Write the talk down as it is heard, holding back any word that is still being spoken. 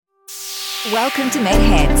Welcome to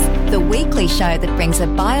MedHeads, the weekly show that brings a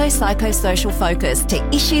biopsychosocial focus to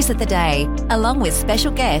issues of the day, along with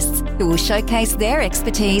special guests who will showcase their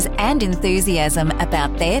expertise and enthusiasm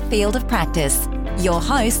about their field of practice. Your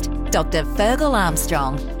host, Dr. Fergal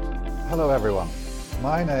Armstrong. Hello everyone,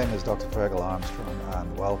 my name is Dr. Fergal Armstrong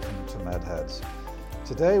and welcome to MedHeads.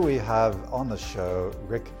 Today we have on the show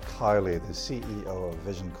Rick Cowley, the CEO of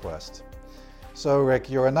Vision Quest. So Rick,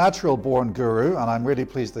 you're a natural born guru and I'm really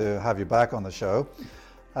pleased to have you back on the show.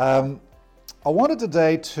 I wanted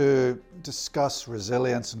today to discuss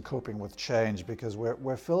resilience and coping with change because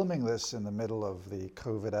we're filming this in the middle of the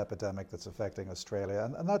COVID epidemic that's affecting Australia,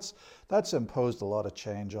 and that's imposed a lot of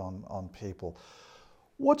change on people.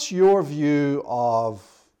 What's your view of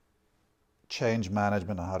change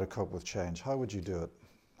management and how to cope with change? How would you do it?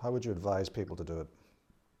 How would you advise people to do it?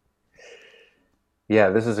 Yeah,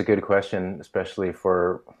 this is a good question, especially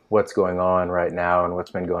for what's going on right now and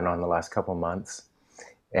what's been going on the last couple months.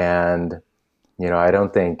 And I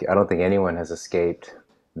don't think anyone has escaped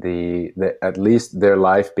the at least their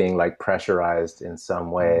life being like pressurized in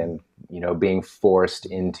some way, and being forced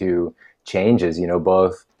into changes,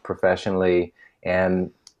 both professionally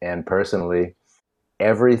and personally.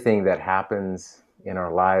 Everything that happens in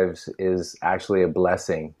our lives is actually a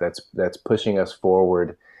blessing that's pushing us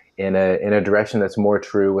forward in a direction that's more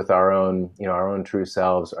true with our own true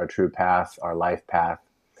selves, our true path, our life path.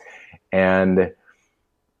 And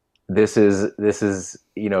this is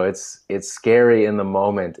it's scary in the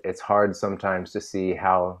moment. It's hard sometimes to see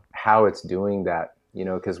how it's doing that,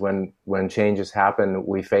 because when changes happen,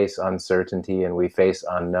 we face uncertainty and we face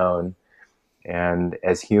unknown. And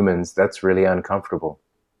as humans, that's really uncomfortable.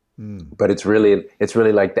 But it's really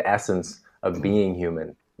like the essence of being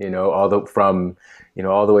human, all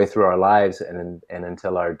the way through our lives and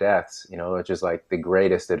until our deaths, which is like the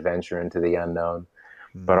greatest adventure into the unknown.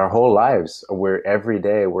 But our whole lives, every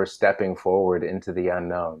day we're stepping forward into the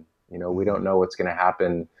unknown. We don't know what's going to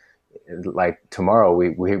happen. Like tomorrow,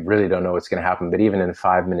 we really don't know what's going to happen. But even in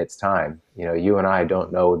 5 minutes time, you and I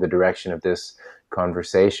don't know the direction of this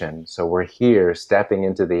conversation. So we're here stepping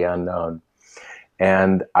into the unknown.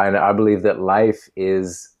 And I believe that life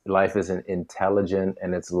is an intelligent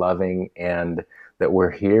and it's loving, and that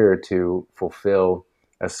we're here to fulfill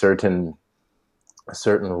a certain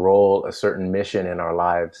role, a certain mission in our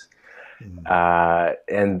lives.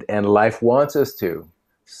 And life wants us to.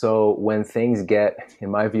 So when things get,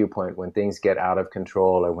 in my viewpoint, when things get out of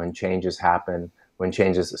control, or when changes happen,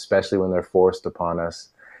 especially when they're forced upon us,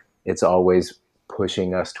 it's always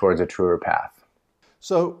pushing us towards a truer path.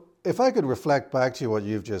 So if I could reflect back to what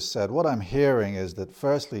you've just said, what I'm hearing is that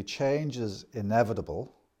firstly, change is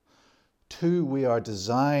inevitable. 2, we are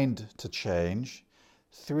designed to change.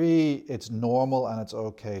 3, it's normal and it's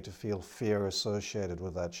okay to feel fear associated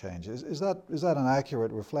with that change. Is that an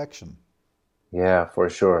accurate reflection? Yeah, for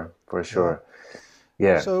sure.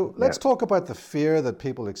 Yeah. So let's talk about the fear that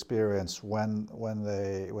people experience when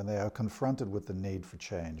they are confronted with the need for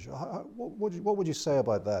change. What would you say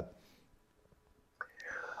about that?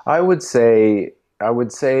 I would say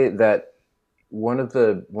that one of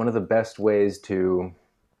the best ways to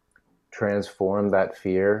transform that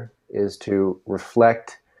fear is to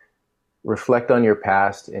reflect on your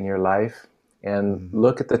past in your life and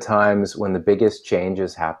look at the times when the biggest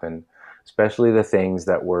changes happen, especially the things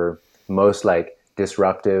that were most like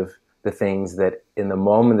disruptive, the things that in the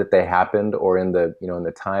moment that they happened or in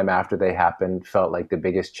the time after they happened felt like the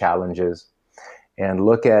biggest challenges, and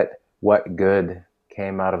look at what good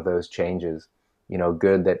came out of those changes,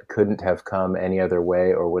 good that couldn't have come any other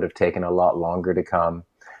way or would have taken a lot longer to come.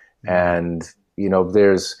 And,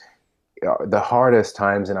 there's the hardest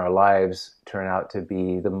times in our lives turn out to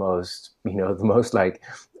be the most like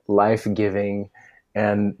life-giving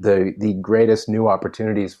and the greatest new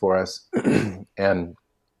opportunities for us. And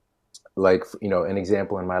like, an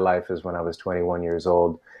example in my life is when I was 21 years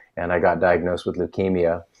old and I got diagnosed with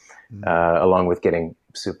leukemia, along with getting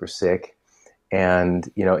super sick. And,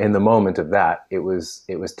 in the moment of that, it was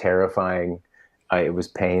terrifying. It was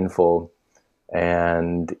painful.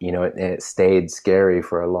 And, it stayed scary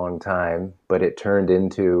for a long time, but it turned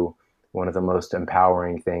into one of the most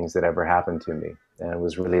empowering things that ever happened to me. And it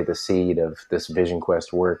was really the seed of this Vision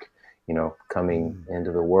Quest work, coming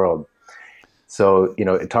into the world. So,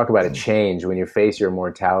 talk about a change when you face your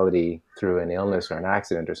mortality through an illness or an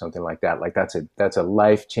accident or something like that. Like that's a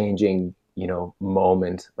life-changing,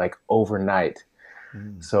 moment, like overnight.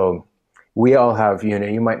 So we all have,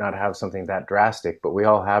 you might not have something that drastic, but we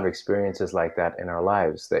all have experiences like that in our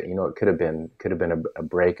lives that, it could have been a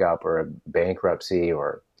breakup or a bankruptcy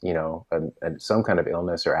or, some kind of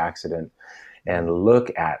illness or accident. and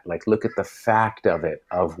look at the fact of it,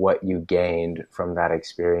 of what you gained from that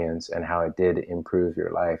experience and how it did improve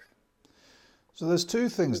your life. So there's two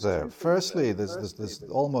things there. Firstly, there's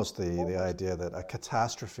almost the idea that a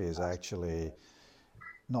catastrophe is actually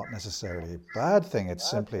not necessarily a bad thing. It's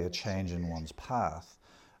simply a change in one's path.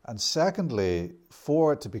 And secondly,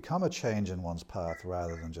 for it to become a change in one's path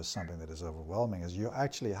rather than just something that is overwhelming, is you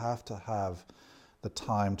actually have to have the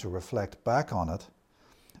time to reflect back on it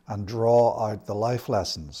and draw out the life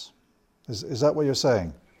lessons. Is that what you're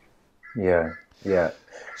saying? Yeah.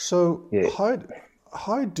 So yeah.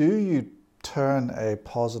 how do you turn a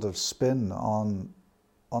positive spin on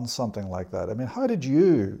something like that? I mean, how did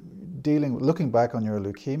you, looking back on your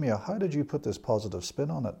leukemia, how did you put this positive spin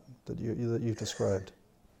on it that you've described?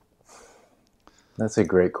 That's a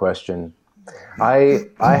great question. I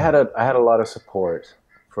had a lot of support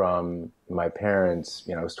from my parents.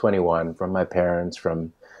 I was 21, from my parents,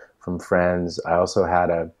 from friends. I also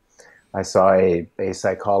I saw a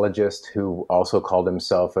psychologist who also called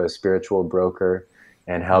himself a spiritual broker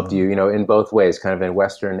and helped you, in both ways, kind of in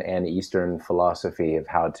Western and Eastern philosophy of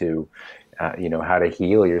how to, how to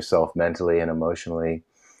heal yourself mentally and emotionally.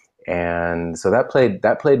 And so that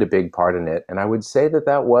played a big part in it. And I would say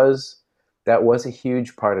that was a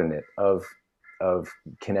huge part in it, of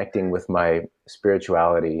connecting with my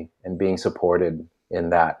spirituality and being supported in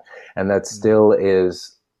that. And that still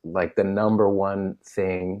is like the number one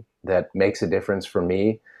thing that makes a difference for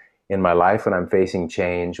me in my life when I'm facing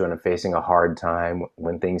change, when I'm facing a hard time,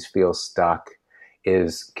 when things feel stuck,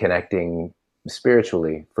 is connecting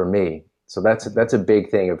spiritually for me. So that's a big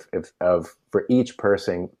thing of for each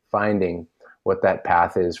person finding what that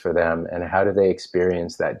path is for them and how do they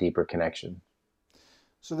experience that deeper connection.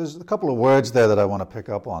 So there's a couple of words there that I want to pick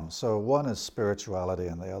up on. So one is spirituality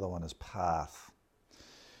and the other one is path.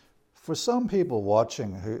 For some people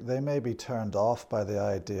watching, who they may be turned off by the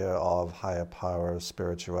idea of higher power,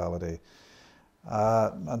 spirituality,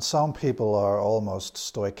 and some people are almost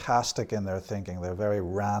stochastic in their thinking. They're very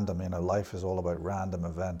random. Life is all about random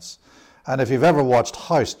events. And if you've ever watched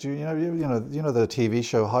House, you know the TV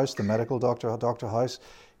show House, the medical doctor, Dr. House.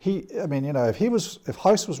 If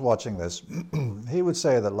House was watching this, he would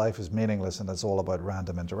say that life is meaningless and it's all about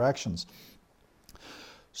random interactions.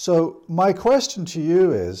 So my question to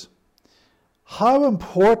you is, how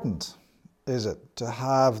important is it to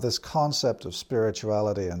have this concept of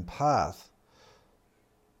spirituality and path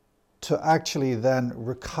to actually then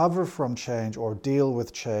recover from change or deal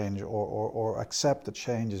with change or accept that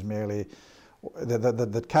change is merely,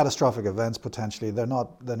 that catastrophic events potentially, they're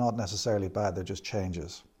not necessarily bad, they're just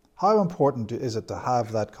changes? How important is it to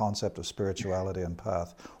have that concept of spirituality and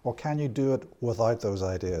path, or can you do it without those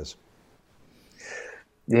ideas?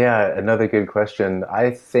 Yeah, another good question.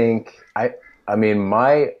 I think my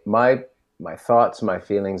thoughts, my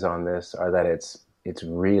feelings on this are that it's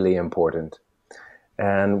really important.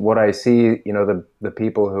 And what I see, the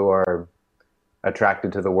people who are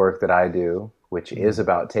attracted to the work that I do, which is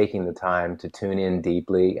about taking the time to tune in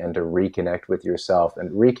deeply and to reconnect with yourself and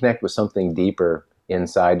reconnect with something deeper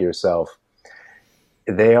inside yourself.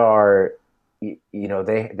 They are,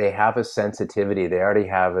 they have a sensitivity. They already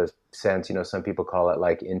have a sense, some people call it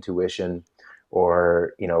like intuition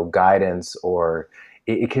or, guidance, or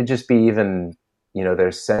it could just be even,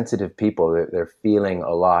 they're sensitive people. They're feeling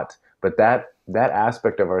a lot, but that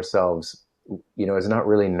aspect of ourselves, is not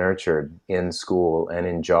really nurtured in school and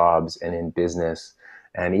in jobs and in business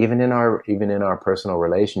and even in our personal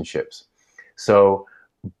relationships. So,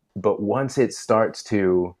 but once it starts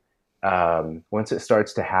to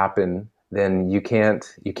happen, then you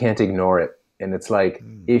can't ignore it. And it's like,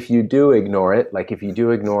 if you do ignore it, like if you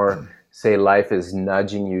do ignore, say life is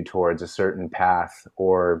nudging you towards a certain path,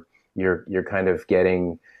 or you're kind of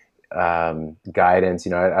getting guidance.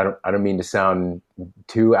 I don't mean to sound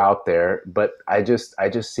too out there, but I just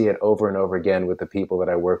see it over and over again with the people that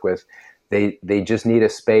I work with. They just need a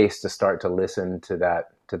space to start to listen to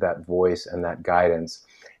that voice and that guidance.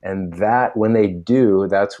 And that when they do,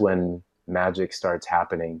 that's when magic starts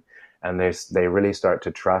happening. And they really start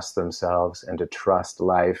to trust themselves and to trust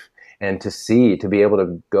life and to be able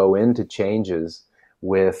to go into changes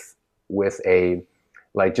with a,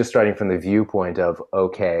 like, just starting from the viewpoint of,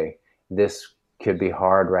 okay, this could be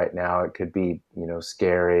hard right now. It could be,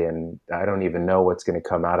 scary, and I don't even know what's going to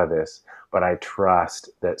come out of this, but I trust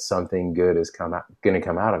that something good is going to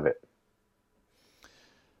come out of it.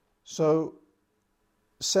 So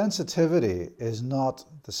sensitivity is not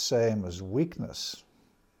the same as weakness.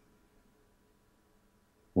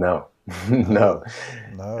 No. No.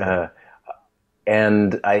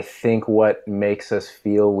 And I think what makes us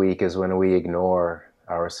feel weak is when we ignore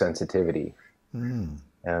our sensitivity. And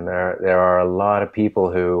there are a lot of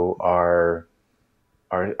people who are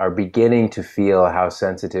beginning to feel how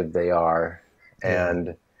sensitive they are,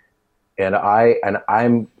 Yeah. and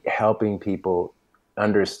I'm helping people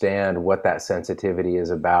understand what that sensitivity is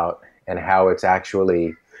about and how it's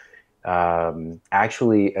actually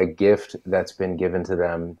a gift that's been given to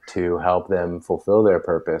them to help them fulfill their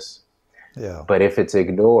purpose. Yeah. But if it's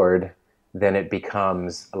ignored, then it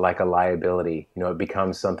becomes like a liability. It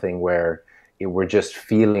becomes something where we're just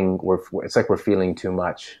feeling, it's like we're feeling too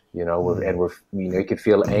much, and you could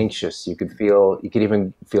feel anxious. You could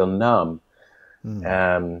even feel numb.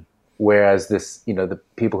 Whereas the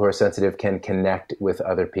people who are sensitive can connect with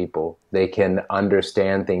other people. They can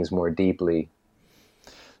understand things more deeply.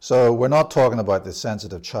 So we're not talking about the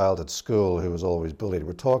sensitive child at school who was always bullied.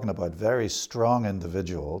 We're talking about very strong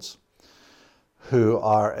individuals who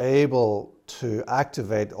are able to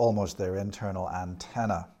activate almost their internal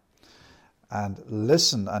antenna and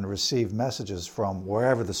listen and receive messages from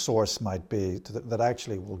wherever the source might be that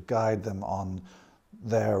actually will guide them on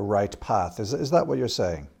their right path. Is that what you're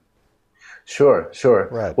saying? Sure, sure.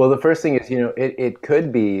 Right. Well, the first thing is, it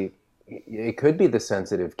could be the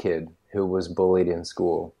sensitive kid who was bullied in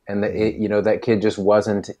school, and that kid just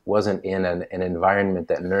wasn't in an environment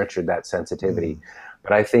that nurtured that sensitivity.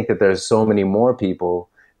 But I think that there's so many more people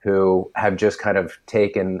who have just kind of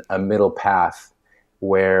taken a middle path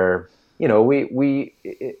where,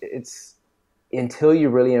 it's until you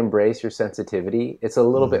really embrace your sensitivity, it's a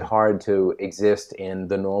little bit hard to exist in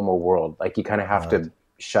the normal world. Like you kind of have to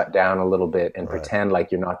shut down a little bit and pretend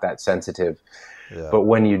like you're not that sensitive. Yeah. But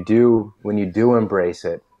when you do embrace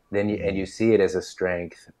it, then you see it as a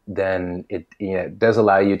strength, then it does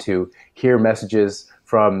allow you to hear messages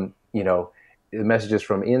from, messages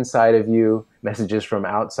from inside of you, messages from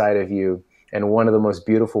outside of you. And one of the most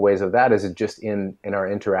beautiful ways of that is just in our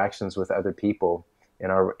interactions with other people,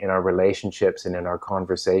 in our relationships and in our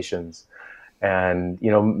conversations. And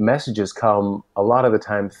messages come a lot of the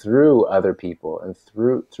time through other people and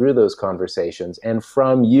through those conversations, and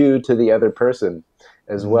from you to the other person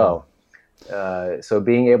as well. So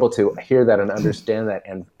being able to hear that and understand that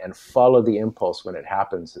and follow the impulse when it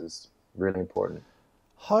happens is really important.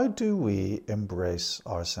 How do we embrace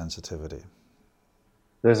our sensitivity?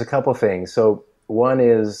 There's a couple things. So one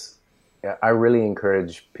is, I really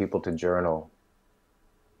encourage people to journal.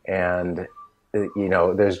 And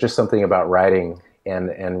there's just something about writing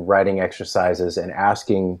and writing exercises and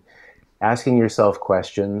asking yourself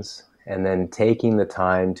questions, and then taking the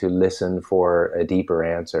time to listen for a deeper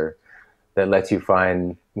answer that lets you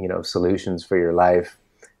find solutions for your life.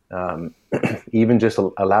 Even just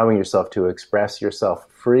allowing yourself to express yourself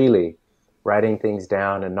freely, writing things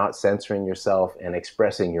down and not censoring yourself, and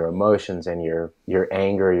expressing your emotions and your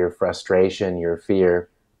anger, your frustration, your fear.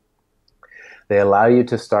 They allow you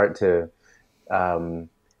to start to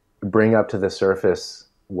bring up to the surface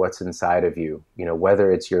what's inside of you,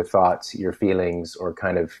 whether it's your thoughts, your feelings, or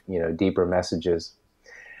kind of, deeper messages.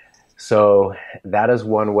 So that is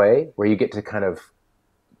one way where you get to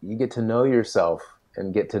know yourself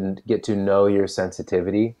and get to know your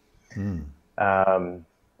sensitivity.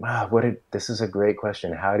 This is a great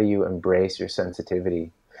question. How do you embrace your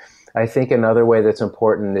sensitivity? I think another way that's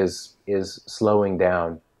important is slowing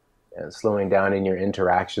down. Slowing down in your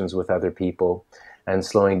interactions with other people, and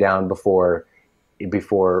slowing down before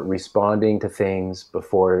responding to things,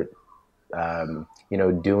 before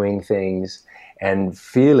doing things, and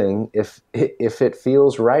feeling if it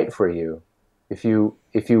feels right for you, if you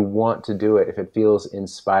want to do it, if it feels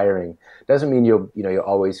inspiring. Doesn't mean you'll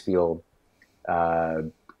always feel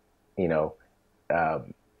it's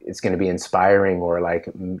going to be inspiring or like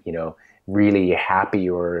really happy,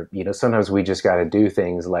 or sometimes we just got to do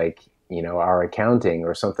things like our accounting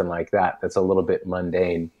or something like that that's a little bit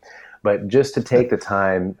mundane. But just to take the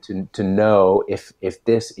time to know if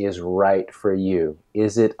this is right for you.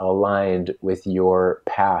 Is it aligned with your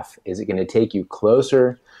path? Is it going to take you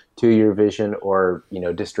closer to your vision, or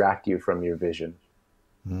distract you from your vision?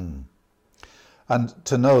 And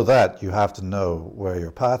to know that, you have to know where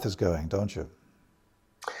your path is going, don't you?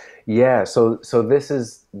 Yeah, so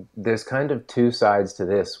there's kind of two sides to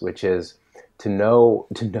this, which is to know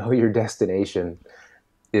your destination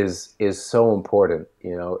is so important.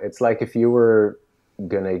 It's like if you were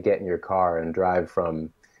gonna get in your car and drive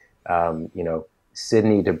from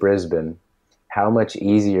Sydney to Brisbane, how much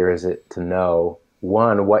easier is it to know,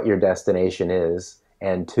 one, what your destination is,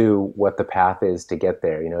 and two, what the path is to get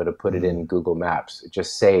there, to put it in Google Maps. It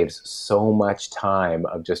just saves so much time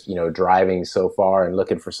of just, driving so far and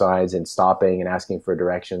looking for signs and stopping and asking for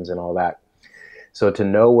directions and all that. So to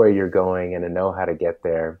know where you're going and to know how to get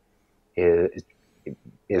there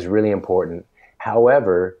is really important.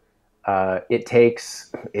 However, it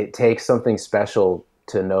takes something special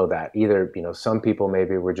to know that. Either, some people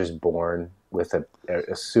maybe were just born with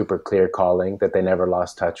a super clear calling that they never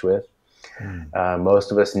lost touch with.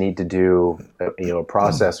 Most of us need to do a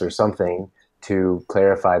process or something to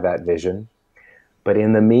clarify that vision. But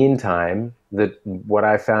in the meantime, what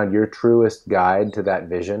I found your truest guide to that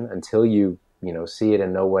vision, until you see it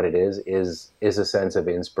and know what it is a sense of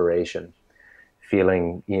inspiration,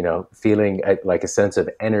 feeling like a sense of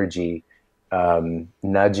energy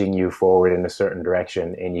nudging you forward in a certain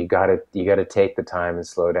direction, and you gotta take the time and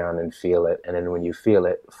slow down and feel it, and then when you feel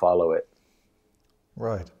it, follow it.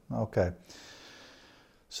 Right. Okay.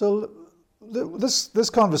 So this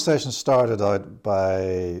conversation started out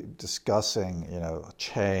by discussing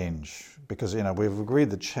change, because we've agreed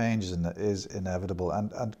that change is inevitable,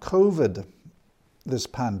 and COVID, this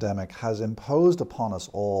pandemic, has imposed upon us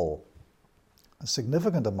all a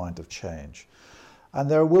significant amount of change. And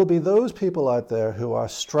there will be those people out there who are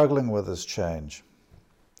struggling with this change.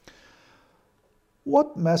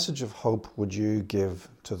 What message of hope would you give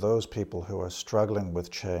to those people who are struggling with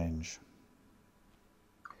change?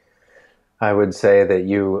 I would say that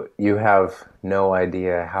you have no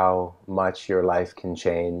idea how much your life can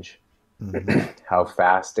change, how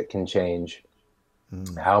fast it can change,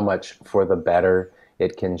 how much for the better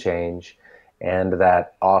it can change, and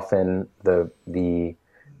that often the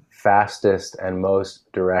fastest and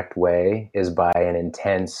most direct way is by an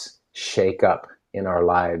intense shake-up in our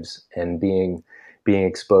lives, and being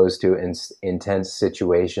exposed to intense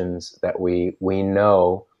situations that we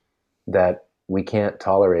know that we can't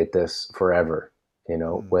tolerate this forever.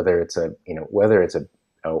 Whether it's a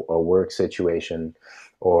work situation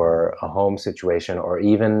or a home situation, or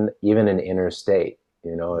even an inner state,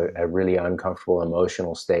 a really uncomfortable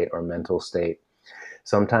emotional state or mental state.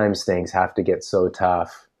 Sometimes things have to get so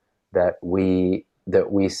tough that we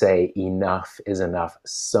say enough is enough.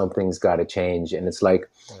 Something's got to change. And it's like,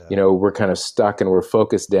 we're kind of stuck and we're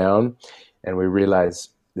focused down, and we realize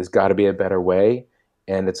there's got to be a better way.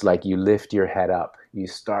 And it's like you lift your head up. You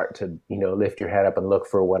start to, lift your head up and look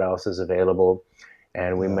for what else is available.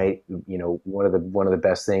 And we might, one of the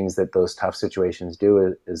best things that those tough situations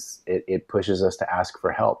do is it pushes us to ask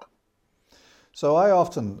for help. So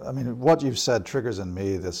what you've said triggers in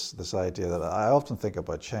me this idea that I often think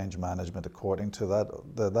about change management according to that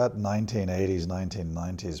 1980s,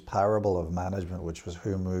 1990s parable of management, which was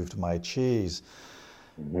Who Moved My Cheese?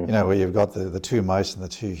 Where you've got the two mice and the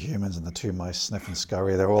two humans, and the two mice sniff and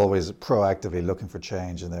scurry. They're always proactively looking for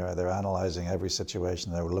change, and they're analyzing every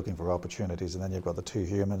situation. They're looking for opportunities. And then you've got the two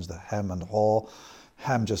humans, the Hem and Haw.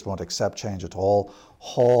 Hem just won't accept change at all.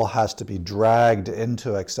 Haw has to be dragged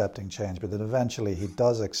into accepting change, but then eventually he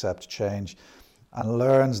does accept change and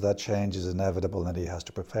learns that change is inevitable, and that he has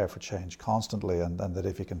to prepare for change constantly, and that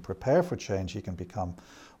if he can prepare for change, he can become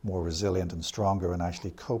more resilient and stronger and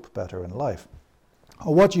actually cope better in life.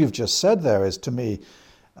 What you've just said there is, to me,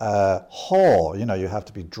 Haw, you have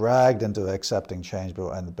to be dragged into accepting change,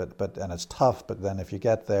 and it's tough, but then if you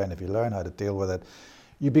get there and if you learn how to deal with it,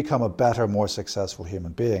 you become a better, more successful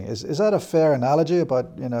human being. Is that a fair analogy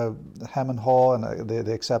about, Hem and Haw and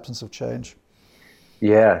the acceptance of change?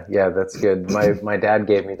 Yeah, that's good. My dad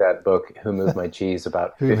gave me that book, Who Moved My Cheese,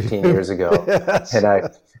 about 15 years ago. Yes. And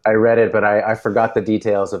I read it, but I forgot the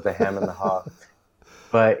details of the Hem and the Haw.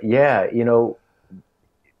 But yeah,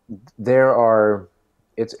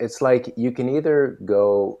 it's like you can either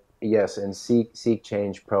go, yes, and seek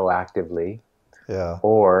change proactively,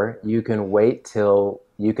 or you can wait till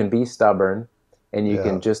you can be stubborn, and you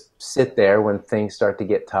can just sit there when things start to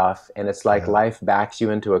get tough, and it's like life backs you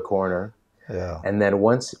into a corner. Yeah. And then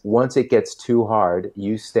once it gets too hard,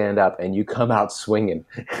 you stand up and you come out swinging,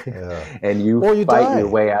 and you fight your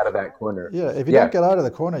way out of that corner. Yeah, if you don't get out of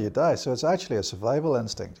the corner, you die. So it's actually a survival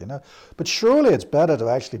instinct, But surely it's better to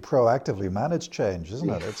actually proactively manage change, isn't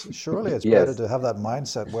it? Surely it's better to have that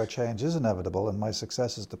mindset where change is inevitable and my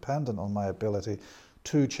success is dependent on my ability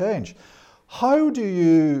to change. How do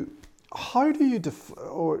you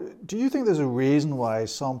or do you think there's a reason why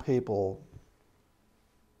some people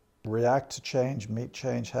react to change, meet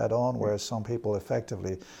change head on, whereas some people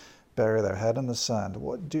effectively bury their head in the sand?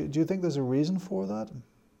 Do you think there's a reason for that?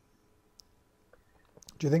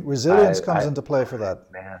 Do you think resilience comes into play for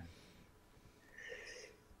that? Man.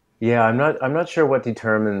 Yeah, I'm not sure what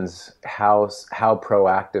determines how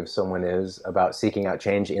proactive someone is about seeking out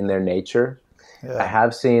change in their nature. Yeah. I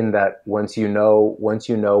have seen that once you know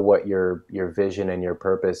what your vision and your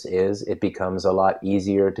purpose is, it becomes a lot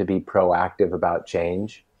easier to be proactive about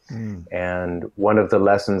change. And one of the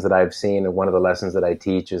lessons that I've seen, and one of the lessons that I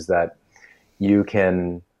teach, is that you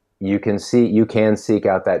can seek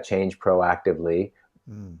out that change proactively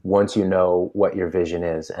once you know what your vision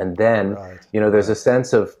is. And then, there's a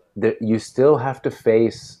sense of that you still have to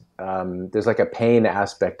face, there's like a pain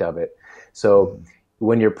aspect of it. So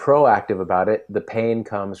when you're proactive about it, the pain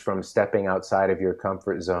comes from stepping outside of your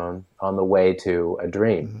comfort zone on the way to a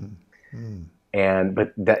dream.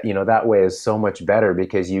 But that, that way is so much better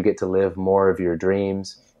because you get to live more of your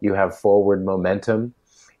dreams. You have forward momentum.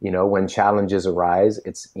 When challenges arise,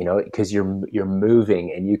 it's, because you're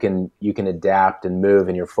moving, and you can adapt and move,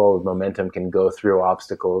 and your forward momentum can go through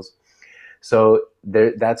obstacles. So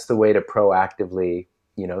that's the way to proactively,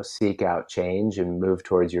 seek out change and move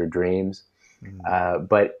towards your dreams.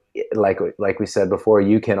 But like we said before,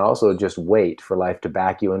 you can also just wait for life to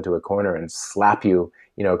back you into a corner and slap you,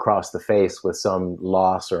 across the face with some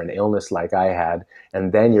loss or an illness like I had,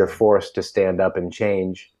 and then you're forced to stand up and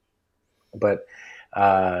change. But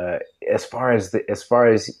as far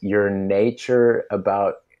as your nature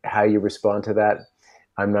about how you respond to that,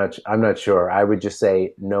 I'm not sure. I would just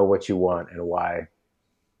say know what you want and why.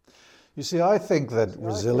 You see, I think that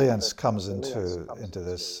resilience comes into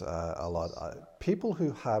this a lot. People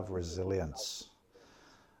who have resilience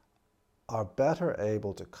are better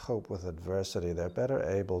able to cope with adversity. They're better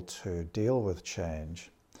able to deal with change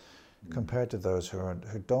compared to those who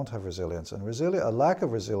don't have resilience. And a lack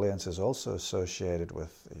of resilience is also associated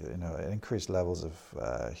with increased levels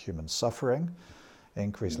of human suffering,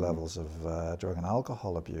 increased levels of drug and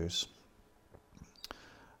alcohol abuse,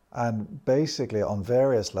 and basically on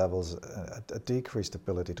various levels a decreased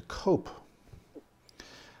ability to cope.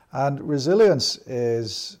 And resilience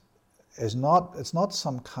is not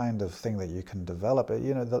some kind of thing that you can develop.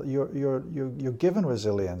 You're given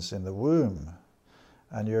resilience in the womb.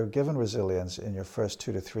 And you're given resilience in your first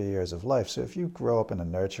 2 to 3 years of life. So if you grow up in a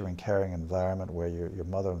nurturing, caring environment where your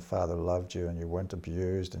mother and father loved you and you weren't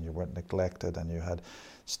abused and you weren't neglected and you had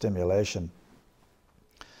stimulation,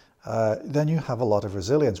 then you have a lot of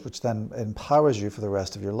resilience, which then empowers you for the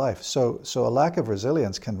rest of your life. So a lack of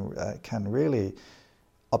resilience can really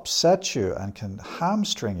upset you and can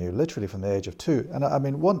hamstring you literally from the age of 2. And I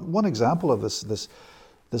mean, one example of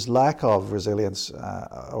this lack of resilience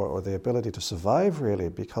or the ability to survive, really,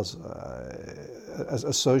 because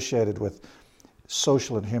associated with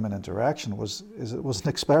social and human interaction was an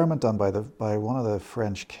experiment done by one of the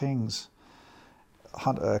French kings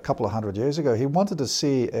a couple of hundred years ago. He wanted to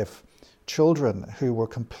see if children who were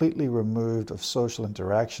completely removed of social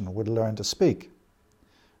interaction would learn to speak,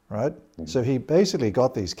 right? Mm-hmm. So he basically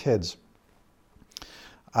got these kids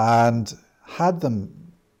and had them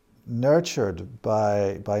nurtured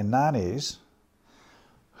by nannies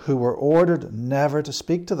who were ordered never to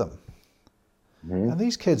speak to them. Mm-hmm. And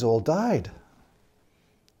these kids all died.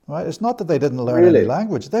 Right? It's not that they didn't learn any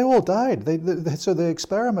language. They all died. So the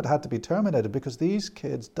experiment had to be terminated because these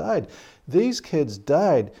kids died. These kids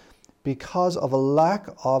died because of a lack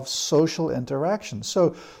of social interaction.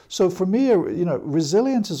 So for me,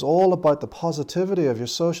 resilience is all about the positivity of your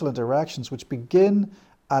social interactions, which begin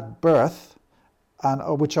at birth,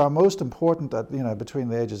 and which are most important at between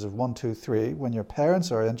the ages of 1, 2, 3, when your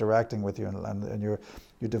parents are interacting with you and you're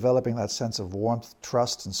developing that sense of warmth,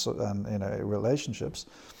 trust, and relationships,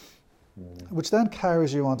 which then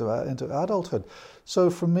carries you into adulthood.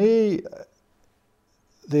 So for me,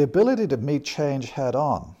 the ability to meet change head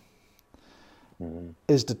on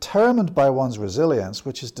is determined by one's resilience,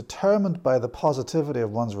 which is determined by the positivity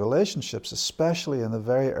of one's relationships, especially in the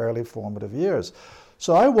very early formative years.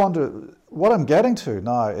 So I wonder, what I'm getting to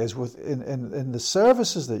now is in the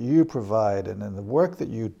services that you provide and in the work that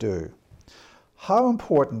you do, how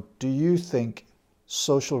important do you think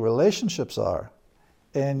social relationships are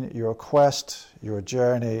in your quest, your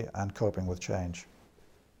journey, and coping with change?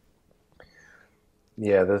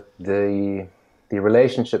 Yeah, the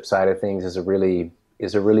relationship side of things is a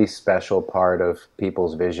really special part of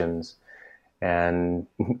people's visions. And,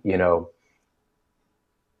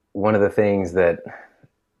 one of the things that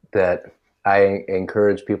I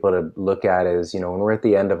encourage people to look at is, when we're at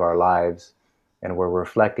the end of our lives and we're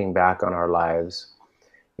reflecting back on our lives,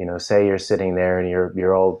 say you're sitting there and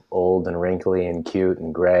you're all old and wrinkly and cute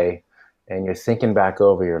and gray, and you're thinking back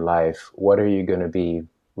over your life, what are you going to be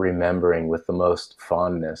remembering with the most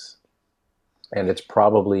fondness? And it's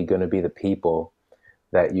probably going to be the people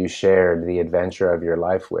that you shared the adventure of your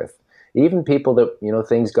life with. Even people that,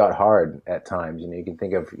 things got hard at times. You can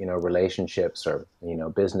think of, relationships or,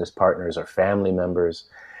 business partners or family members.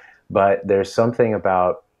 But there's something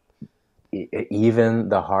about even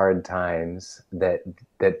the hard times that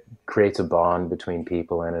creates a bond between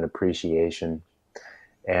people and an appreciation.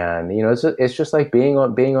 And it's just like being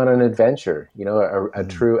on an adventure, a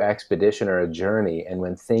true expedition or a journey. And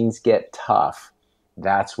when things get tough,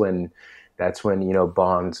 that's when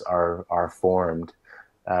bonds are formed.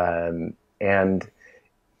 Um, and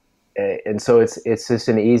and so it's just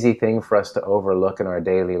an easy thing for us to overlook in our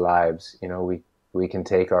daily lives. We can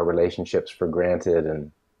take our relationships for granted,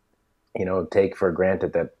 and take for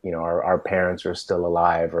granted that our parents are still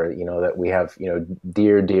alive, or that we have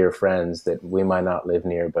dear friends that we might not live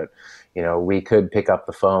near, but we could pick up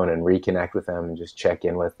the phone and reconnect with them and just check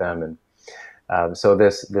in with them. And so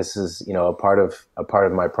this is a part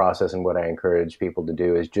of my process, and what I encourage people to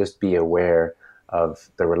do is just be aware of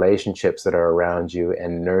the relationships that are around you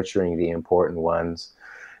and nurturing the important ones,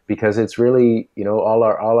 because it's really all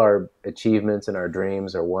our achievements and our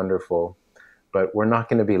dreams are wonderful, but we're not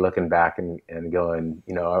going to be looking back and going,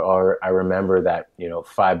 or I remember that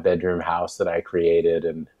 5-bedroom house that I created,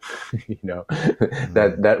 and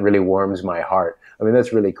that really warms my heart. I mean,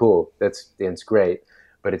 that's really cool. It's great,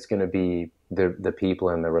 but it's going to be the people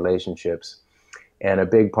and the relationships. And a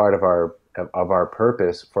big part of our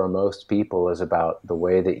purpose for most people is about the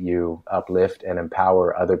way that you uplift and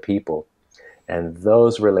empower other people. And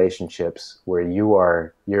those relationships where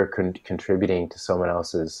you're contributing to someone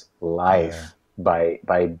else's life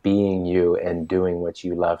by being you and doing what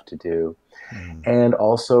you love to do, and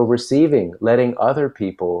also letting other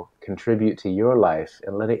people contribute to your life,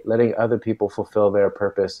 and letting other people fulfill their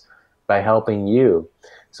purpose by helping you.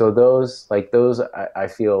 So those I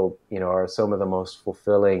feel are some of the most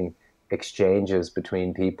fulfilling exchanges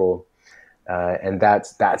between people. And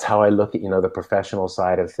that's how I look at the professional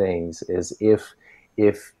side of things. Is if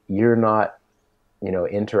you're not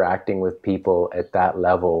interacting with people at that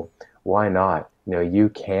level, why not? You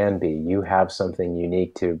can be. You have something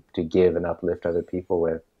unique to give and uplift other people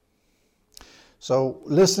with. So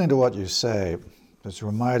listening to what you say, it's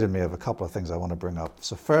reminded me of a couple of things I want to bring up.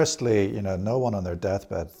 So firstly, no one on their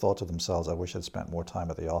deathbed thought to themselves, I wish I'd spent more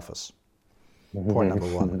time at the office. Point number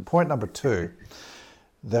one. Point number two,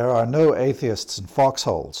 there are no atheists in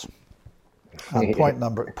foxholes. And point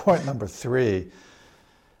number three,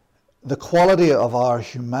 the quality of our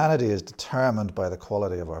humanity is determined by the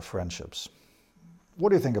quality of our friendships. What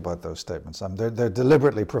do you think about those statements? They're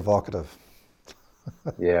deliberately provocative.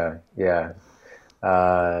 Yeah.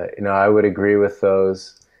 I would agree with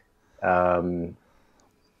those. I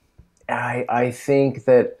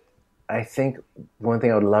think one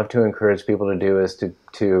thing I would love to encourage people to do is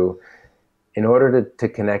to in order to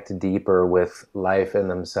connect deeper with life and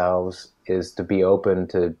themselves, is to be open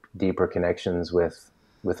to deeper connections with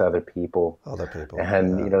other people.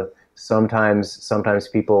 And sometimes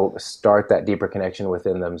people start that deeper connection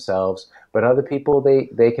within themselves, but other people,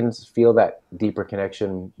 they can feel that deeper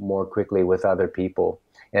connection more quickly with other people.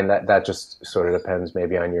 And that just sort of depends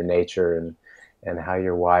maybe on your nature and how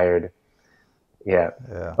you're wired. Yeah.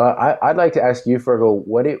 I'd like to ask you, Fergal,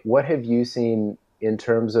 what have you seen in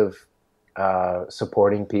terms of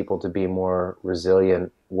supporting people to be more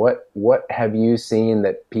resilient? What have you seen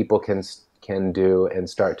that people can do and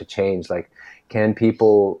start to change? Like, can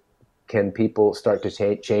people start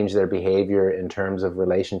to change their behavior in terms of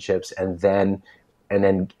relationships, and then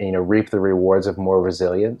reap the rewards of more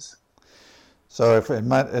resilience? So, if in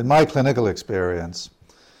my clinical experience,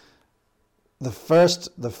 the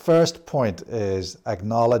first point is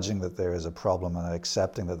acknowledging that there is a problem and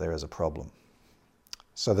accepting that there is a problem.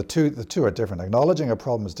 So the two are different. Acknowledging a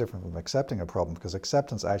problem is different from accepting a problem, because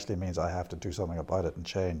acceptance actually means I have to do something about it and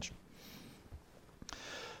change.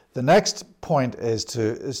 The next point is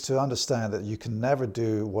to understand that you can never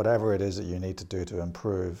do whatever it is that you need to do to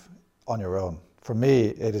improve on your own. For me,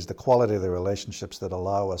 it is the quality of the relationships that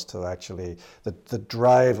allow us to actually, that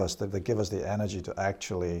drive us, that give us the energy to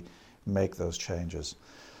actually make those changes.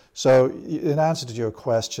 So in answer to your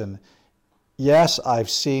question, yes, I've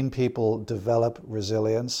seen people develop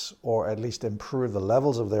resilience, or at least improve the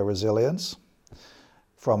levels of their resilience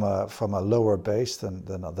from a lower base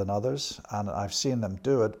than others, and I've seen them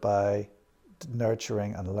do it by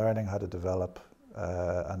nurturing and learning how to develop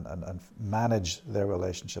and manage their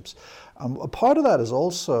relationships. A part of that is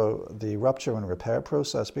also the rupture and repair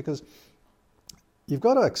process, because you've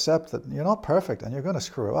got to accept that you're not perfect and you're going to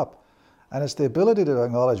screw up. And it's the ability to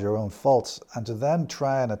acknowledge your own faults and to then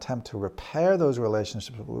try and attempt to repair those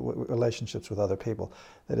relationships with other people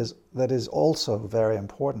that is also very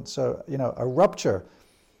important. So, a rupture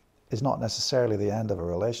is not necessarily the end of a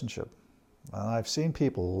relationship. And I've seen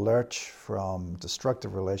people lurch from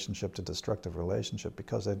destructive relationship to destructive relationship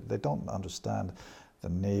because they don't understand the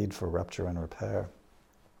need for rupture and repair.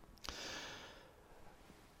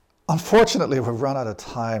 Unfortunately, we've run out of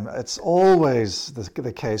time. It's always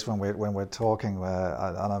the case when we're talking,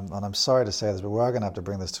 and I'm sorry to say this, but we are going to have to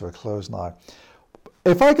bring this to a close now.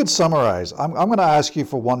 If I could summarize, I'm going to ask you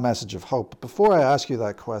for one message of hope. But before I ask you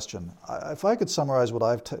that question, if I could summarize what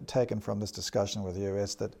I've taken from this discussion with you,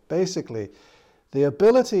 is that basically the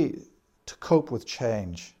ability to cope with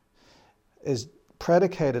change is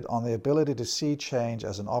predicated on the ability to see change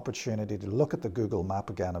as an opportunity to look at the Google map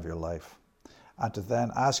again of your life, and to then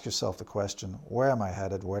ask yourself the question, where am I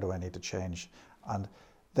headed? Where do I need to change? And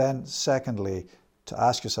then secondly, to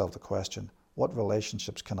ask yourself the question, what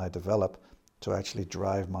relationships can I develop to actually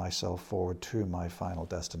drive myself forward to my final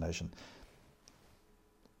destination?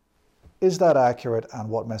 Is that accurate? And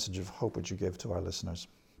what message of hope would you give to our listeners?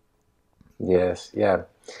 Yes, yeah,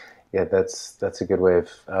 that's a good way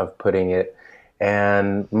of putting it.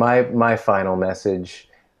 And my final message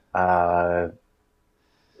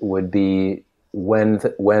would be, when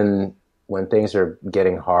things are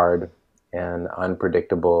getting hard and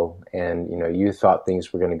unpredictable, and you thought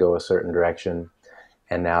things were going to go a certain direction,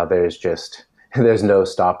 and now there's no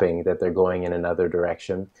stopping that they're going in another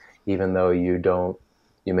direction, even though you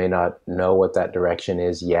may not know what that direction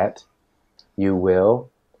is yet, you will.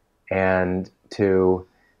 And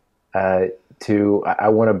I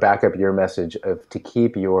want to back up your message to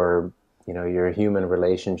keep your human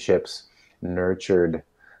relationships nurtured.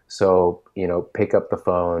 So, pick up the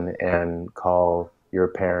phone and call your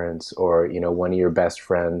parents, or, one of your best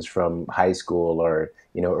friends from high school, or,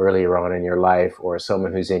 earlier on in your life, or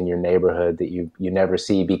someone who's in your neighborhood that you never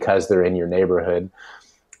see because they're in your neighborhood,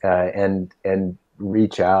 and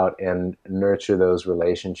reach out and nurture those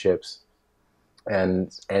relationships,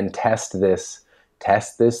 and test this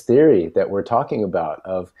theory that we're talking about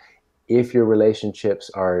of, if your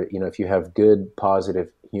relationships are, if you have good,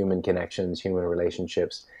 positive human connections, human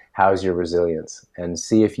relationships, how's your resilience? And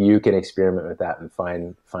see if you can experiment with that and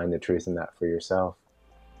find the truth in that for yourself.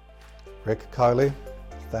 Rick Cowley,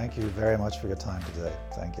 thank you very much for your time today.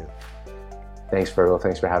 Thank you. Thanks, Fergal.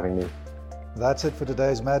 Thanks for having me. That's it for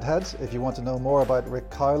today's MedHeads. If you want to know more about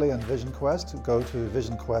Rick Cowley and Vision Quest, go to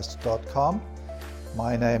visionquest.com.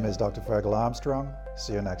 My name is Dr. Fergal Armstrong.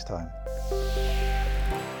 See you next time.